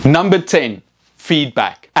Number 10,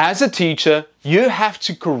 feedback. As a teacher, you have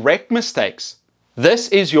to correct mistakes. This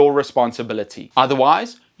is your responsibility.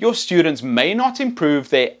 Otherwise, your students may not improve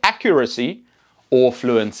their accuracy or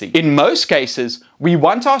fluency. In most cases, we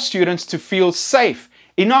want our students to feel safe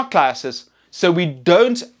in our classes so we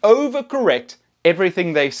don't overcorrect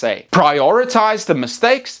everything they say. Prioritize the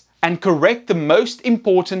mistakes and correct the most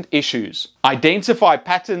important issues. Identify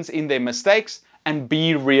patterns in their mistakes and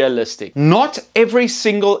be realistic. Not every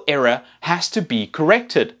single error has to be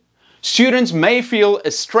corrected. Students may feel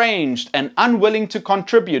estranged and unwilling to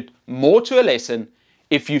contribute more to a lesson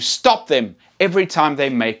if you stop them every time they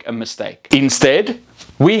make a mistake. Instead,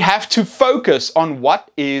 we have to focus on what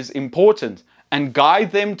is important and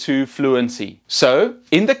guide them to fluency. So,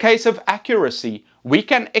 in the case of accuracy, we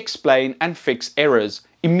can explain and fix errors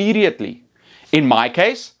immediately. In my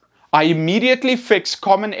case, I immediately fix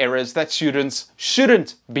common errors that students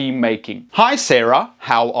shouldn't be making. Hi Sarah,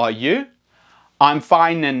 how are you? I'm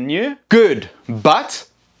fine, and you? Good, but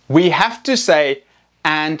we have to say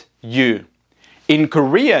and you. In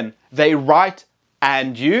Korean, they write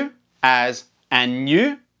and you as and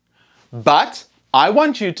you, but I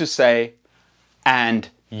want you to say and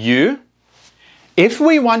you. If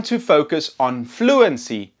we want to focus on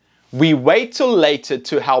fluency, we wait till later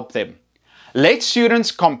to help them. Let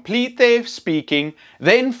students complete their speaking,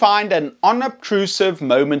 then find an unobtrusive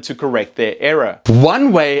moment to correct their error.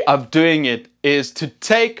 One way of doing it is to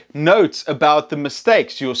take notes about the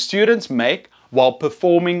mistakes your students make while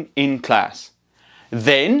performing in class.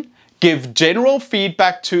 Then give general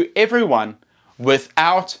feedback to everyone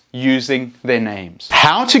without using their names.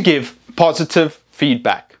 How to give positive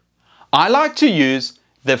feedback. I like to use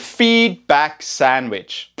the feedback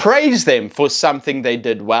sandwich. Praise them for something they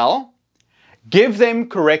did well, give them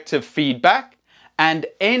corrective feedback, and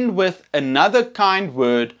end with another kind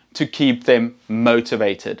word to keep them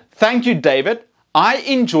motivated. Thank you, David. I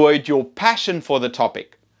enjoyed your passion for the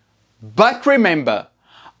topic. But remember,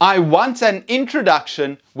 I want an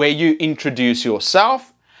introduction where you introduce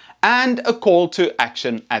yourself and a call to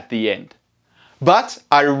action at the end. But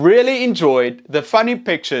I really enjoyed the funny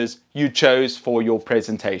pictures you chose for your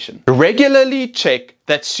presentation. Regularly check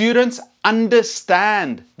that students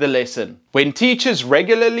understand the lesson. When teachers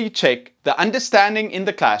regularly check the understanding in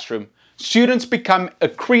the classroom, students become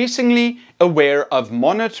increasingly aware of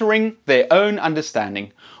monitoring their own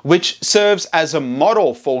understanding, which serves as a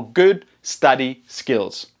model for good study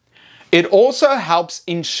skills. It also helps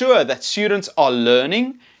ensure that students are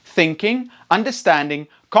learning, thinking, understanding,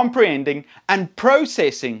 comprehending, and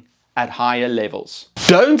processing at higher levels.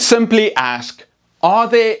 Don't simply ask, "Are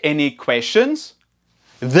there any questions?"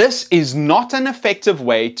 This is not an effective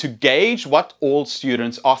way to gauge what all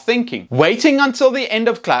students are thinking. Waiting until the end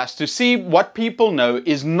of class to see what people know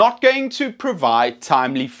is not going to provide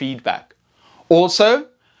timely feedback. Also,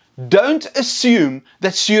 don't assume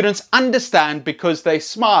that students understand because they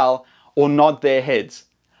smile or nod their heads.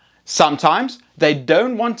 Sometimes they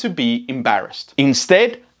don't want to be embarrassed.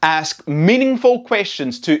 Instead, ask meaningful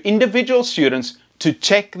questions to individual students to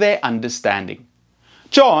check their understanding.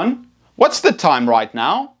 John, what's the time right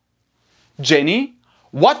now? Jenny,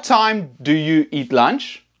 what time do you eat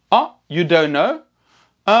lunch? Oh, you don't know?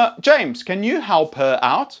 James, can you help her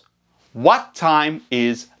out? What time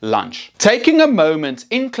is lunch? Taking a moment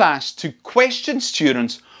in class to question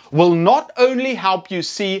students will not only help you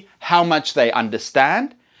see how much they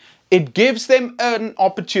understand, it gives them an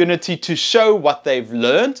opportunity to show what they've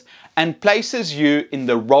learned and places you in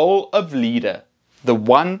the role of leader, the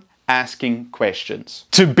one asking questions.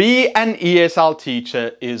 To be an ESL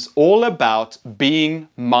teacher is all about being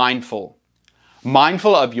mindful.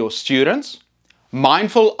 Mindful of your students,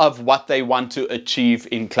 mindful of what they want to achieve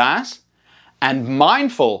in class, and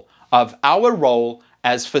mindful of our role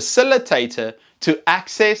as facilitator to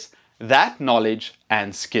access that knowledge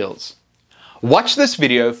and skills. Watch this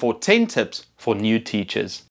video for 10 tips for new teachers.